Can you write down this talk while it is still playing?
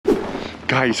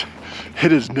Guys,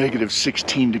 it is negative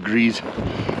 16 degrees.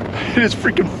 It is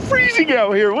freaking freezing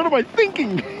out here. What am I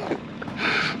thinking?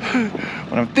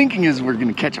 What I'm thinking is we're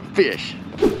gonna catch a fish.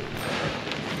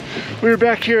 We're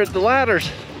back here at the ladders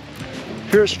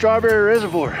here at Strawberry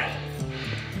Reservoir.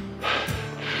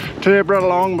 Today I brought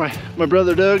along my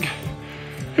brother Doug.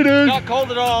 Hey Doug. Not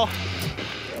cold at all.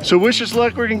 So wish us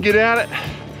luck, we're gonna get at it.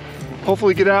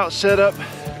 Hopefully get out, set up,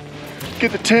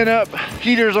 get the tent up,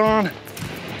 heaters on,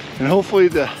 and hopefully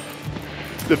the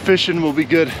fishing will be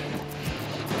good.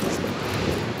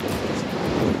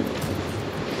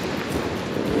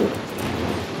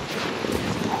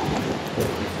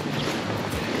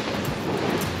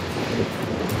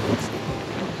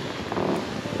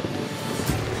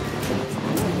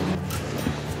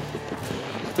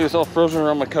 It's all frozen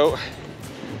around my coat.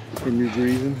 From your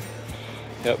greasing?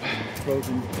 Yep.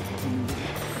 Frozen.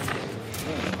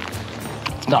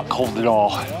 It's not cold at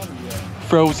all.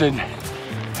 Frozen. I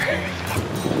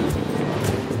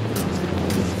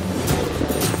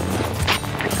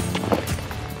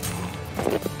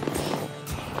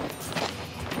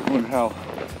wonder how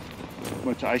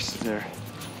much ice is there.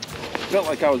 Felt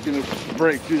like I was gonna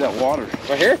break through that water.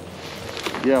 Right here?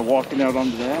 Yeah, walking out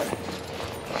onto that.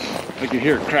 I could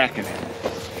hear it cracking.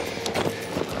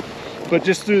 But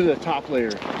just through the top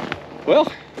layer. Well,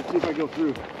 let's see if I go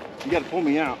through. You gotta pull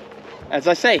me out. as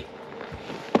I say.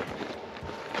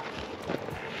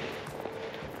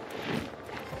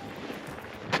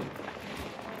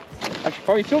 I should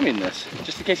probably film him in this,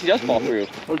 just in case he does fall through.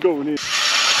 I'll go in here.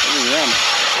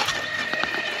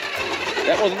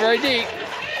 That wasn't very deep.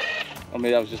 Oh,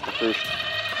 maybe that was just the first.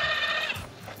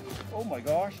 Oh my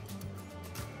gosh.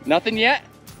 Nothing yet?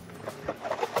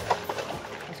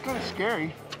 It's kind of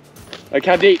scary. Like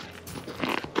how deep?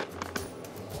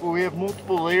 Well, we have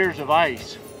multiple layers of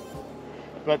ice,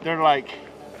 but they're like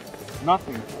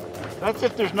nothing. That's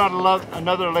if there's not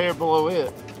another layer below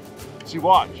it. See,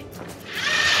 watch.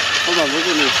 Hold on, look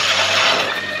at me.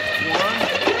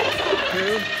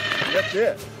 1, 2, that's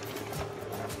it.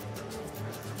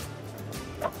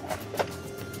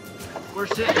 We're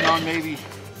sitting on maybe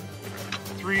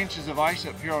 3 inches of ice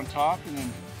up here on top, and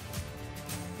then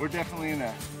we're definitely in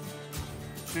a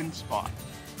thin spot.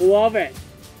 Love it.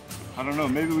 I don't know,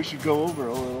 maybe we should go over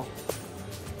a little.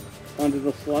 Under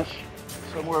the slush.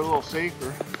 Somewhere a little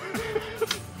safer.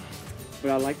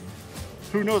 But I like.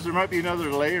 Who knows, there might be another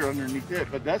layer underneath it,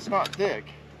 but that's not thick.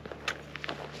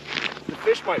 The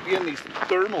fish might be in these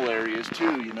thermal areas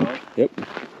too, you know? Yep.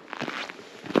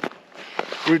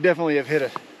 We definitely have hit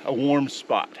a warm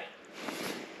spot.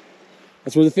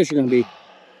 That's where the fish are going to be.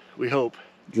 We hope.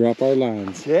 Drop our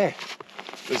lines. Yeah,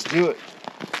 let's do it.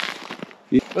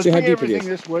 Let's bring everything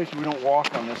this way so we don't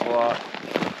walk on this a lot.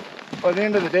 By the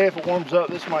end of the day, if it warms up,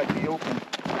 this might be open.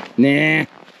 Nah.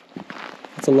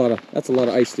 That's a lot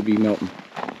of ice to be melting.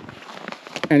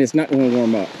 And it's not going to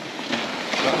warm up.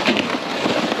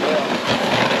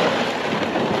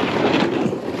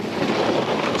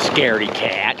 Scaredy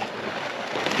cat.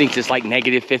 Thinks it's like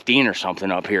 -15 or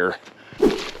something up here.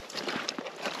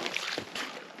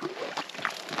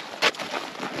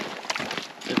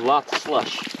 There's lots of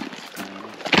slush.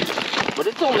 But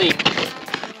it's only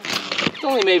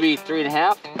maybe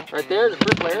 3.5 right there, the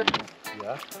first layer.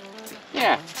 Yeah.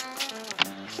 Yeah.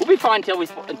 We'll be fine until we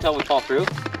fall through.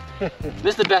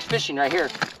 This is the best fishing right here.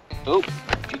 Oh,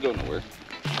 you go nowhere.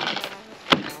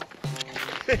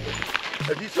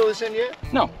 Have you filled this in yet?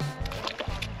 No.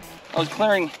 I was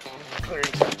clearing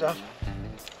some stuff.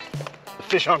 The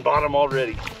fish on bottom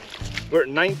already. We're at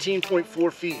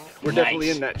 19.4 feet. We're definitely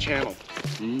in that channel.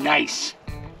 Nice.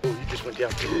 Oh, you just went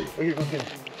down. Oh, here, go get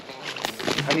it.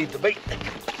 I need the bait.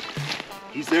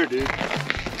 He's there, dude.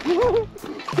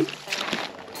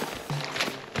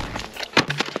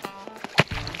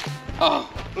 Oh,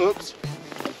 oops.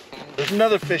 There's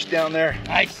another fish down there.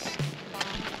 nice.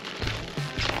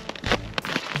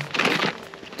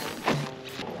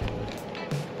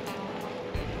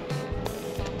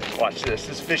 Watch this.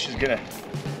 This fish is gonna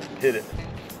hit it.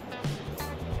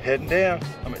 Heading down.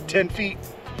 I'm at 10 feet.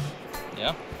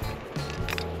 Yeah.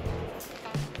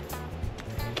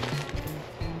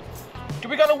 Do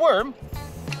we got a worm?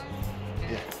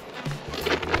 Yeah.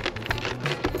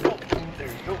 Oh, there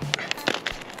you go.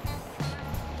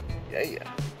 Yeah.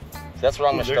 So that's what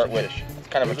I'm gonna start with. Fish. It's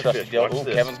kind of a trusty deal. Ooh,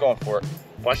 Kevin's going for it.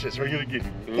 Watch this. We're gonna get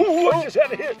him. Ooh, I just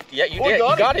had a hit. Yeah, you did.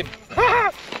 You got him.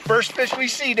 First fish we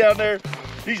see down there.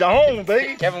 He's a home,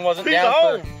 baby. Kevin wasn't He's down a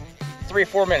home. for 3 or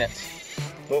 4 minutes.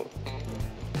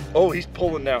 Oh, he's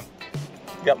pulling now.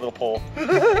 Got a little pull.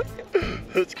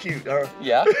 That's cute, huh?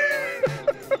 Yeah.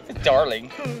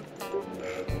 Darling.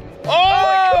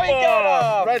 Oh, we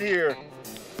got him. right here.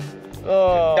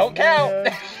 Oh, Don't count.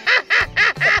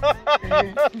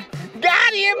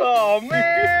 Got him. Oh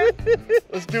man.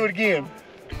 Let's do it again.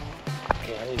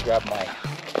 Okay, I need to grab my.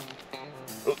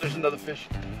 Oh, there's another fish.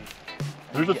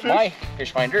 There's a Get fish. my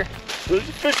fish finder. There's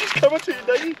a fish. He's coming to you,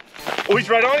 Dougie. Oh, he's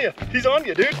right on you. He's on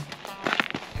you, dude.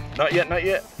 Not yet, not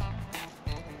yet.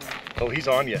 Oh, he's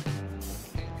on you.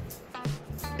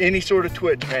 Any sort of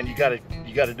twitch, man, you gotta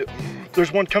do.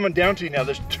 There's one coming down to you now.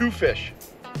 There's 2 fish.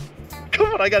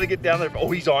 Come on, I gotta get down there.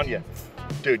 Oh, he's on you.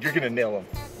 Dude, you're gonna nail him.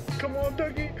 Come on,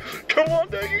 Dougie. Come on,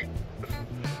 Dougie.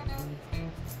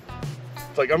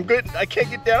 It's like, I'm good. I can't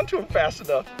get down to him fast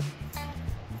enough.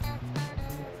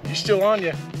 He's still on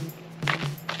you.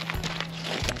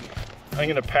 I'm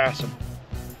gonna pass him.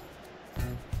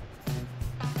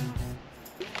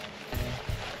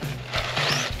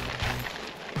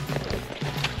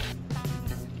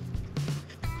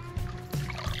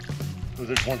 Oh,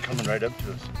 there's one coming right up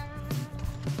to us.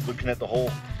 Looking at the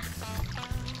hole.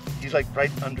 He's like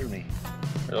right under me.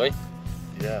 Really?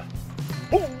 Yeah.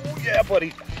 Oh, yeah,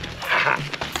 buddy.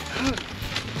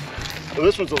 Oh,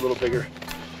 this one's a little bigger.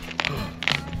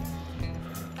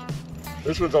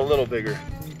 This one's a little bigger.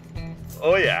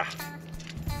 Oh, yeah.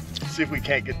 Let's see if we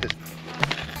can't get this.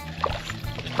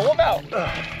 Pull him out.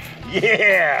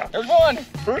 Yeah. There's one.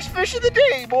 First fish of the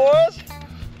day, boys.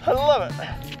 I love it.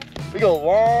 We got a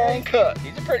long cut.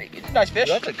 He's a nice fish.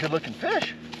 That's a good looking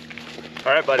fish.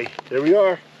 All right, buddy, there we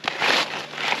are.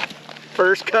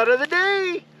 First cut of the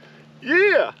day.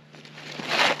 Yeah.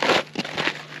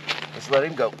 Let's let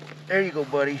him go. There you go,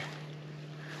 buddy.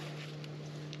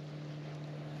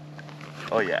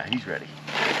 Oh yeah, he's ready.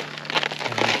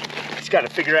 He's got to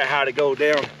figure out how to go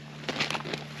down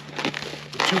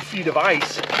the 2 feet of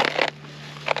ice.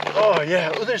 Oh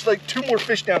yeah, oh, there's like 2 more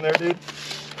fish down there, dude.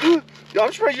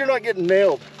 I'm surprised you're not getting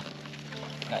nailed.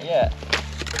 Not yet.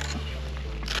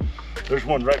 There's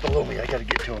one right below me. I gotta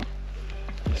get to him.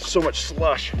 There's so much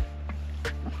slush.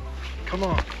 Come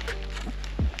on.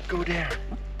 Go down.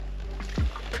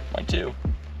 Mine too.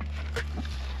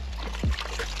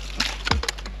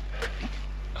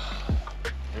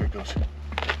 There it goes.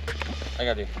 I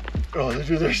gotta do. Oh,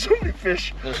 there's so many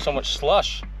fish. There's so much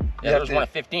slush. Yeah, there's one at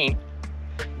 15.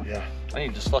 Yeah. I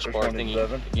need the slush There's bar one at thingy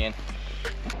 11. again.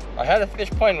 I had a fish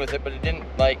playing with it, but it didn't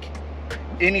like.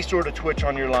 Any sort of twitch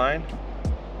on your line,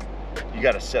 you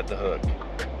gotta set the hook.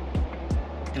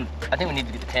 Dude, I think we need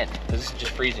to get the tent because this is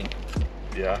just freezing.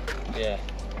 Yeah? Yeah.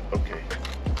 Okay.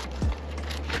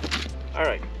 All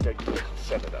right,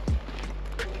 set it up.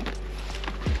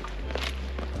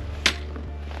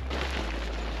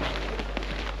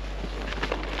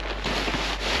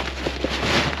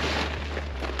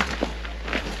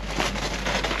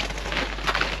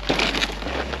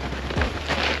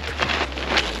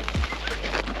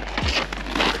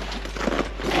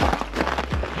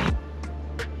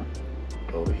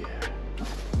 Oh yeah.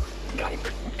 Got him.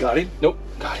 Got him? Nope.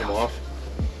 Got him off.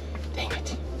 Dang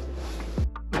it.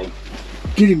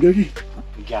 Get him, Dougie.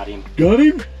 We got him. Got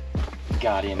him?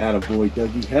 Got him. Attaboy,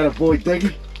 Dougie. Attaboy,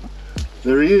 Dougie.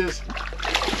 There he is.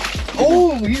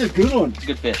 Oh, he's a good one.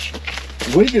 Good fish.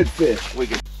 Way good fish. Way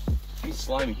good. He's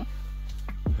slimy.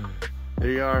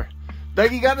 There you are.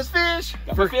 Dougie got his fish.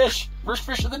 Got my fish. First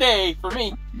fish of the day for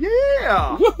me.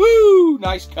 Yeah. Woohoo!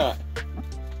 Nice cut.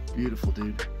 Beautiful,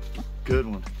 dude. Good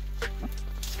one.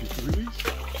 Get the release.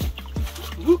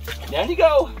 Whoop. Down you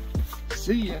go.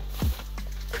 See ya.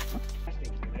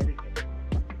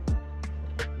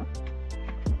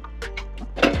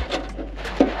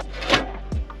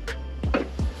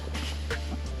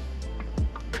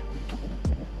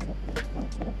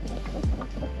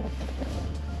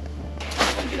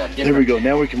 There we go.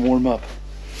 Now we can warm up.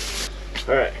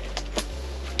 All right.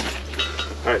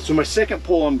 All right. So my second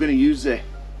pull, I'm going to use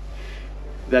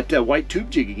that white tube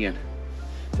jig again.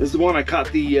 This is the one I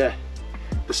caught the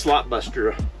slot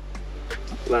buster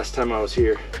last time I was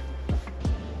here.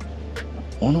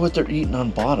 I wonder what they're eating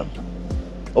on bottom.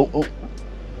 Oh, oh.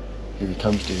 Here he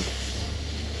comes, dude.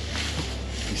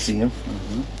 You see him?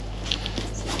 Mm-hmm.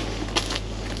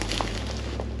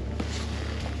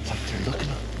 It's like they're looking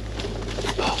up.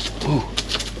 Oh, ooh.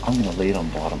 I'm gonna lay it on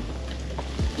bottom.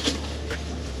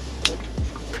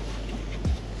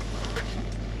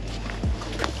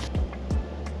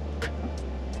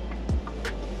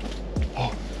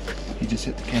 Oh, he just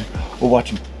hit the camera. Oh,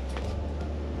 watch him.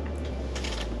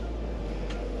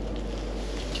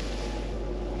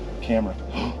 Camera.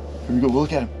 Here we go. We'll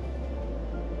look at him.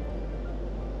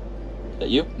 That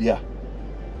you? Yeah.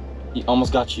 He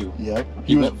almost got you. Yep.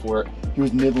 He went for it. He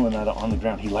was nibbling at it on the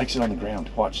ground. He likes it on the ground.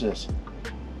 Watch this.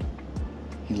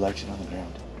 He likes it on the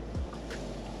ground.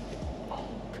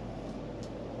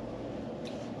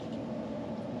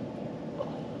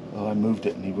 I moved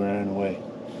it and he ran away.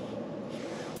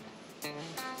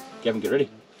 Kevin, get ready.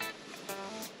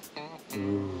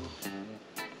 Ooh.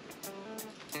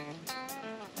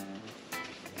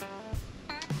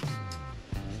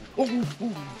 Oh,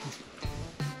 oh.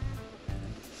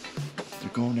 They're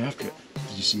going after it.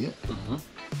 Did you see it? Mm-hmm.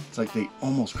 It's like they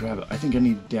almost grab it. I think I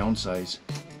need to downsize.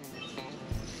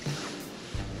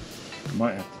 I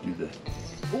might have to do this.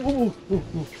 Oh, oh,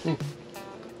 oh, oh.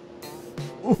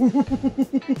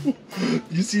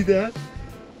 You see that?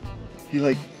 He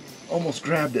like almost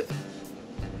grabbed it.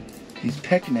 He's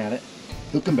pecking at it.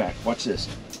 He'll come back. Watch this.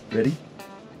 Ready?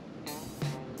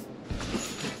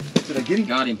 Did I get him?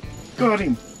 Got him. Got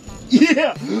him.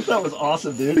 Yeah, that was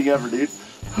awesome, dude. Big ever, dude.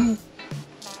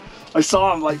 I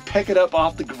saw him like peck it up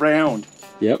off the ground.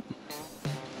 Yep.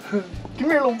 Come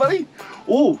here, little buddy.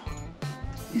 Oh,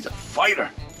 he's a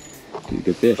fighter. He's a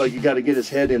good fish. Like you got to get his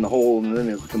head in the hole and then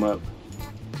it'll come up.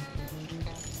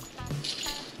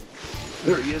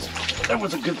 There he is. That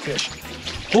was a good fish.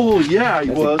 Oh yeah,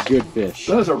 That's was. a good fish.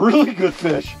 That was a really good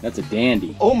fish. That's a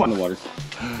dandy. Oh my. In the water.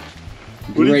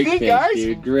 What do you Great think, fish, guys?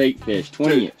 dude. Great fish.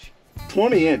 20 Dude. inch.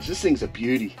 20 inch. This thing's a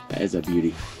beauty. That is a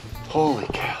beauty. Holy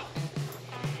cow.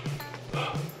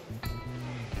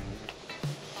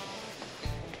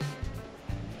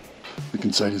 Look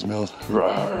inside his mouth.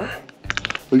 Rawr.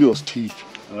 Look at those teeth.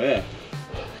 Oh yeah.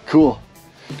 Cool.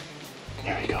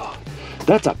 There we go.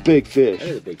 That's a big fish. That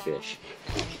is a big fish.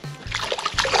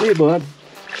 Hey, bud.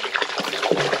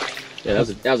 Yeah, that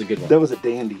was a good one. That was a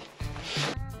dandy.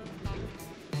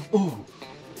 Oh.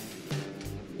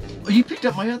 Oh, you picked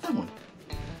up my other one.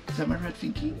 Is that my red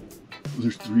finky? Oh,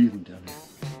 there's 3 of them down there.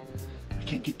 I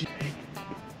can't get to it.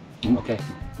 Okay.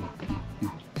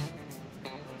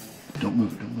 Don't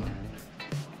move it, don't move it.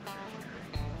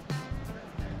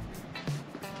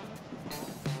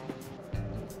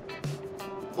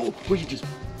 Oh, where you just...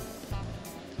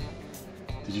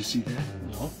 Did you see that?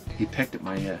 No. He pecked at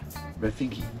my red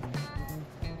finky.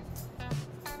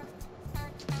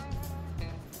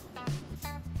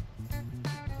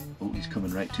 Oh, he's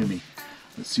coming right to me.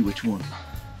 Let's see which one.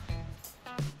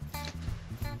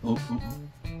 Oh, oh,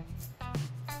 oh.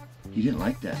 He didn't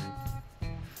like that.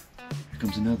 Here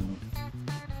comes another one.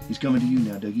 He's coming to you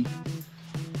now, Dougie.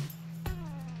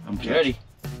 I'm You ready?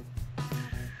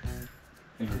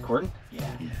 Are you recording?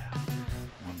 Yeah. Yeah.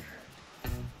 Wonder.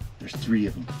 There's 3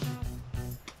 of them.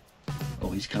 Oh,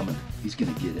 he's coming. He's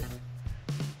gonna get it.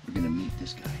 We're gonna meet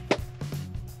this guy.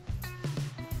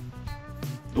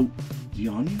 Oh, is he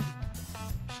on you?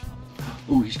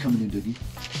 Oh, he's coming in, Dougie.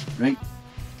 Right?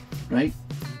 Right?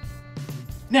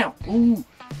 Now! Oh!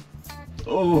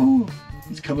 Oh!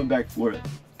 He's coming back for it.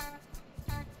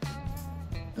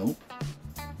 Nope.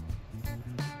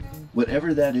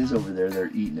 Whatever that is over there,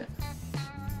 they're eating it.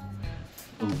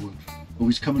 Oh, oh,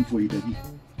 he's coming for you, Dougie.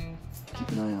 Keep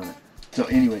an eye on it. So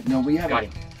anyway, no, we have Got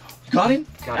him. Got him?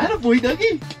 Got him. Attaboy,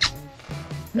 Dougie.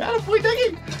 Attaboy,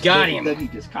 Dougie. Got him. Dougie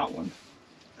just caught one.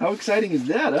 How exciting is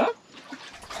that, huh?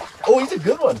 Oh, he's a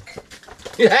good one.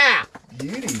 Yeah.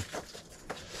 Beauty.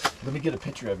 Let me get a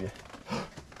picture of you.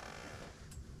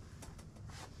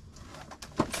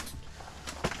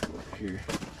 Over here.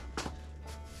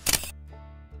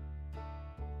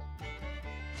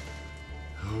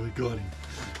 Oh, we got him.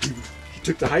 He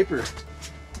took the hyper.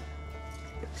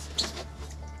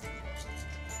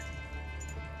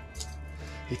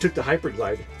 He took the hyper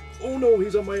glide. Oh no,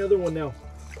 he's on my other one now.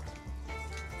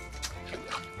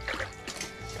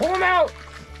 Pull him out.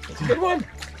 That's a good one.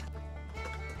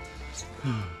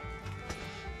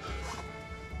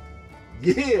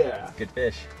 Yeah. Good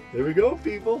fish. There we go,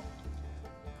 people.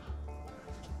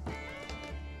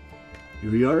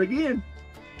 Here we are again.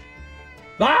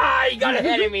 Ah, you got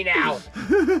ahead of me now.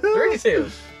 32.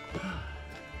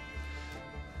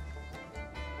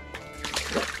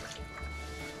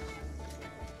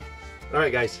 All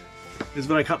right, guys. This is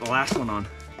what I caught the last one on.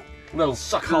 Little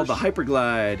sucker. Called the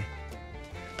Hyperglide.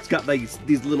 It's got like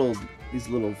these little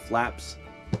flaps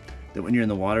that when you're in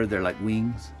the water, they're like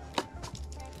wings.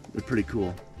 They're pretty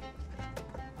cool.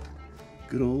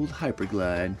 Good old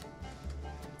Hyperglide.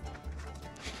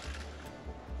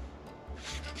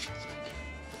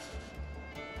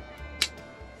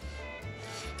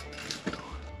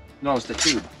 No, it's the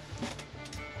tube.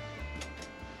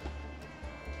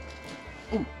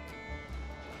 Ooh.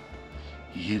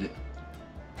 He hit it.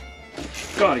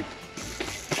 Got him.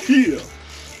 Yeah.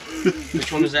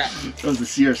 Which one was that? That was the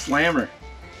Sierra Slammer.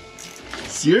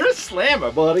 Sierra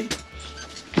Slammer, buddy.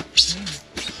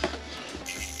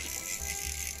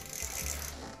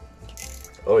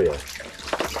 Oh yeah.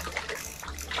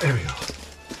 There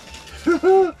we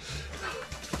go.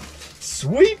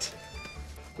 Sweet.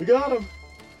 We got him.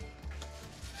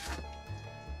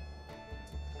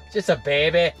 Just a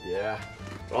baby. Yeah,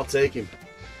 I'll take him.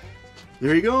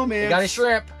 There you go, man. He got a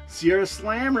shrimp. Sierra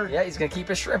Slammer. Yeah, he's gonna keep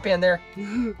his shrimp in there.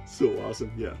 So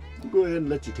awesome. Yeah. We'll go ahead and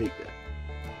let you take that.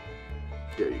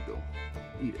 There you go.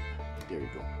 Eat it. There you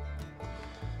go.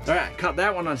 All right, caught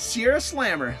that one on Sierra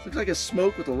Slammer. Looks like a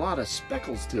smoke with a lot of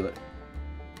speckles to it.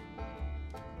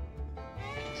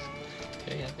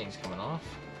 Okay, that thing's coming off.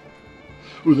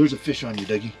 Ooh, there's a fish on you,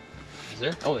 Dougie. Is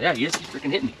there? Oh yeah, he is. He's freaking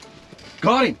hitting me.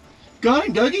 Got him. Got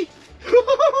him, Dougie.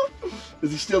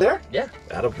 Is he still there? Yeah.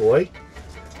 Attaboy.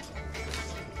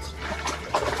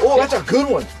 Oh, that's a good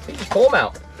one. You just pull him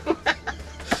out.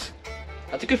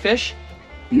 That's a good fish.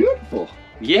 Beautiful.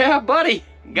 Yeah, buddy.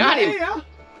 Got him. Yeah.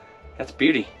 That's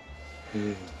beauty.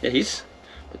 Yeah, he's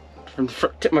from the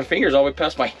tip of my fingers all the way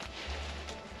past my.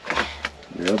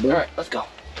 Yeah, bud. All right, let's go.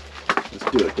 Let's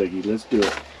do it, Dougie. Let's do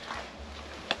it.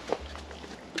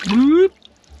 Whoop.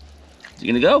 Is he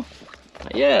gonna go?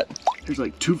 Not yet. There's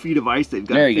like 2 feet of ice. They've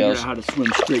got There to he figure goes. out how to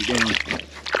swim straight down.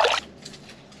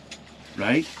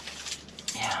 Right?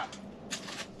 Yeah.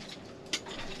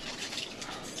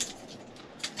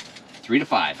 3 to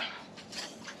 5.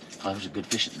 Oh, there's a good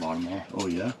fish at the bottom there. Oh,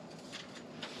 yeah?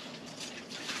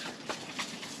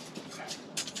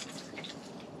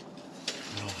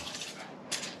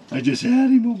 I just had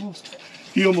him almost.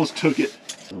 He almost took it.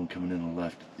 Someone coming in on the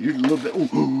left. You're a little bit.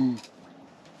 Oh.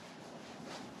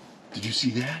 Did you see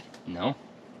that? No.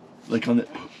 Like on the.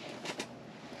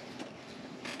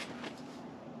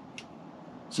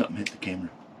 Something hit the camera.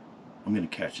 I'm gonna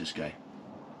catch this guy.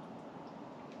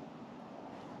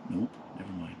 Nope,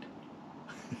 never mind.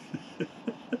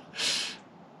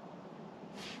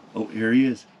 Oh, here he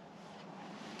is.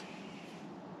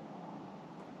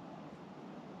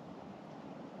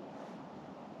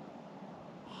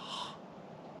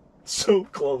 So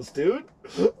close, dude.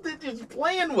 They're just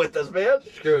playing with us, man.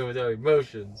 Screwing with our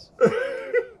emotions.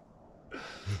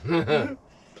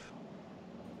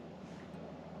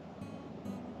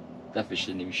 That fish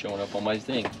isn't even showing up on my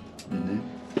thing. Didn't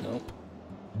Nope.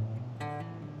 they?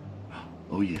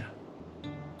 Oh yeah.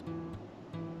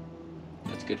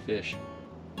 That's good fish.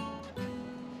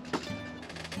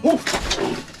 Oh!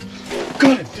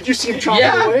 Got him! Did you see him chopping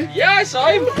away? Yeah, I saw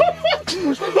him.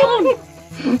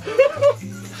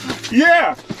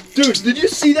 Yeah! Dude, did you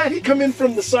see that? He come in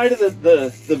from the side of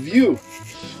the view.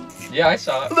 Yeah, I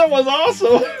saw it. That was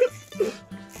awesome!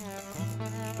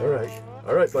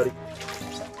 Alright, buddy.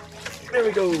 There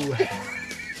we go.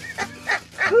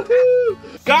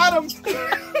 Got him!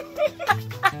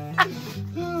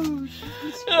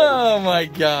 Oh my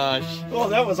gosh. Oh,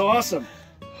 that was awesome.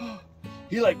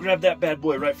 He like grabbed that bad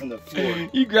boy right from the floor.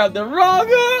 You grabbed the wrong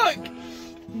hook.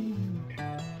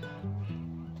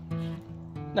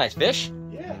 Nice fish.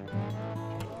 Yeah.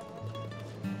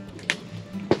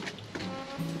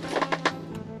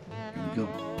 Here we go.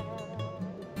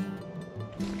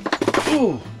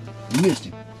 Oh, missed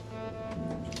him.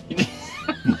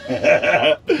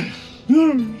 That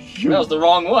was the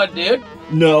wrong one, dude.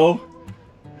 No.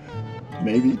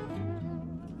 Maybe.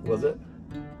 Was it?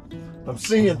 I'm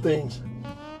seeing things.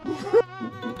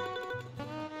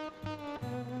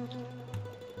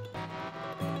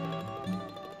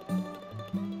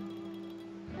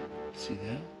 See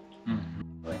that?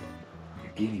 Mm-hmm.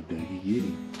 Get him, Dougie, get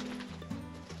him.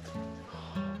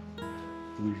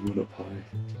 There's one up high.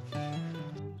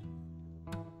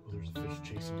 Oh, there's a fish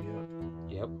chasing me up.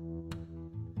 Yep.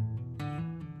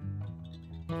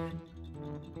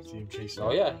 See him chasing.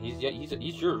 Oh yeah, he's in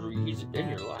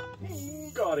your lap.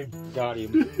 Got him. Got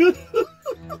him.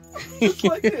 Just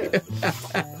like that.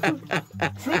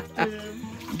 Tricked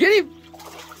him. Get him.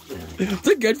 It's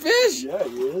a good fish. Yeah,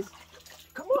 he is.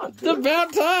 Come on, It's dude.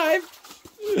 about time.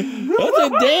 That's a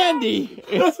dandy.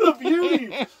 That's a beauty.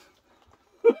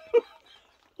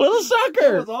 Little That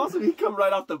sucker. was awesome. He come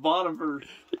right off the bottom for.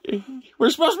 We're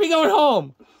supposed to be going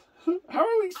home. How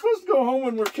are we supposed to go home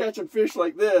when we're catching fish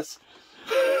like this?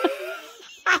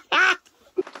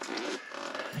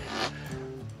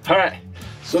 All right.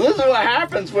 So this is what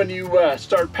happens when you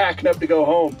start packing up to go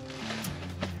home.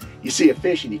 You see a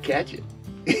fish and you catch it.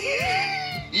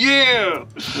 Yeah.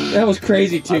 That was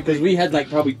crazy too, because we had like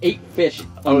probably 8 fish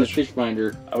on the fish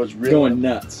finder. I was reeling going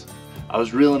nuts. I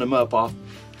was reeling him up off.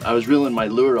 I was reeling my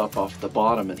lure up off the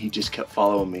bottom, and he just kept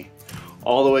following me,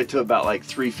 all the way to about like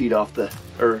 3 feet off the,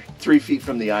 or 3 feet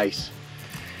from the ice.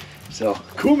 So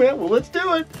cool, man. Well, let's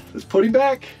do it. Let's put him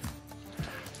back.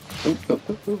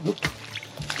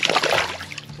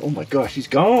 Oh my gosh, he's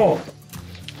gone.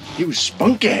 He was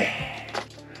spunky.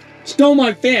 Stole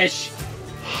my fish.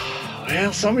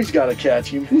 Well, somebody's got to catch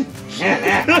him.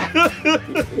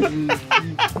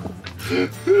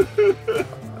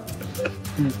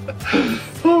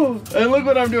 Oh, and look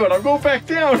what I'm doing. I'm going back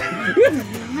down.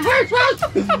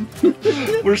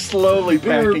 We're slowly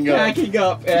packing up. We're packing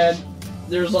up, and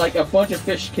there's like a bunch of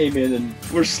fish came in, and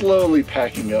we're slowly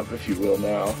packing up, if you will,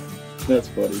 now. That's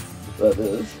funny. That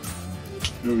is.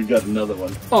 Here we got another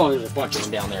one. Oh, there's a bunch of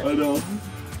them down there. I know.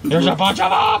 There's a bunch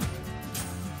of them!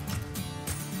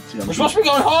 See, we're supposed to be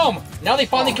going home! Now they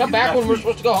finally come back when we're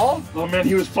supposed to go home? Oh man,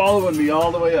 he was following me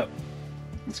all the way up.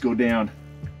 Let's go down.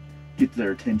 Get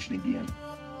their attention again.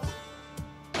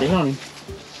 Stay on him.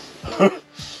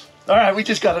 Alright, we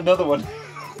just got another one.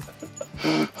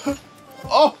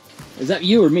 Oh! Is that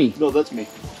you or me? No, that's me.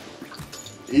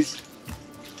 He's...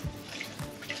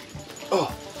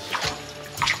 Oh.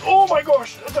 Oh my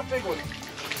gosh, that's a big one.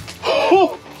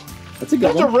 Oh! That's a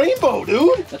good one. That's a rainbow,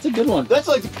 dude. That's a good one. That's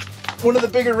like one of the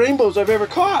bigger rainbows I've ever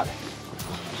caught.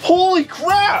 Holy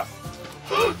crap!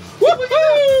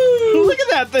 Woohoo! Look at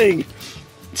that thing.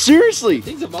 Seriously.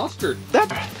 Thing's a monster. That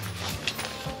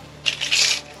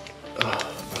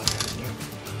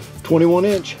 21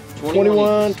 inch.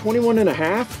 21 and a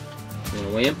half. You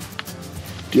wanna weigh him?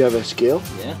 Do you have a scale?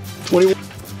 Yeah. 21.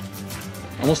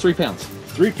 Almost 3 pounds.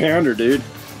 3 pounder, dude.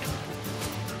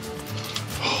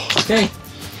 Okay.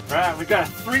 All right, we got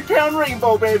a 3 pound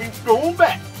rainbow, baby. Going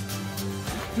back.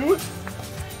 Do it.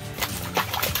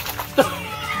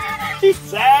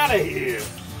 He's out of here.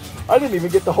 I didn't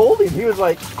even get to hold him. He was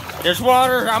like, there's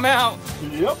water, I'm out.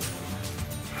 Yep.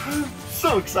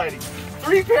 So exciting.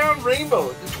 3 pound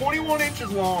rainbow. 21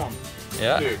 inches long.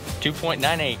 Yeah. Dude.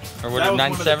 2.98 or That whatever, was 97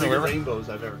 one of the or bigger whatever. rainbows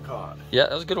I've ever caught. Yeah,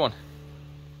 that was a good one.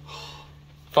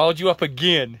 Followed you up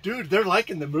again. Dude, they're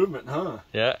liking the movement, huh?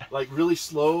 Yeah. Like really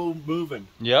slow moving.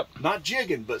 Yep. Not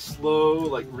jigging, but slow,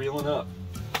 like reeling up.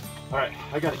 All right,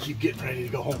 I gotta keep getting ready to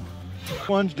go home.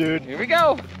 Ones, dude. Here we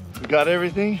go. We got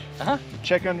everything. Uh-huh.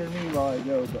 Check under me while I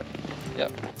go, but.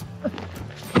 Yep.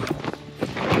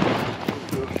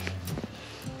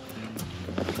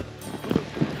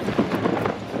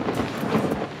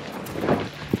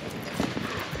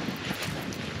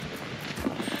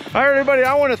 All right, everybody,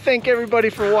 I want to thank everybody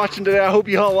for watching today. I hope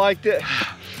you all liked it.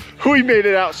 We made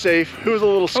it out safe. It was a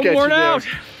little sketchy. I'm worn out.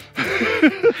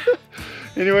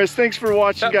 Anyways, thanks for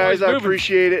watching, guys. I moving.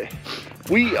 appreciate it.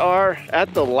 We are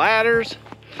at the ladders.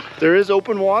 There is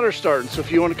open water starting, so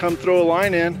if you want to come throw a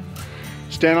line in,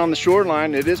 stand on the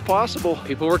shoreline, it is possible.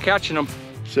 People were catching them.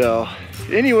 So,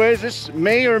 anyways, this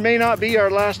may or may not be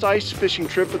our last ice fishing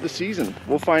trip of the season.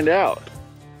 We'll find out.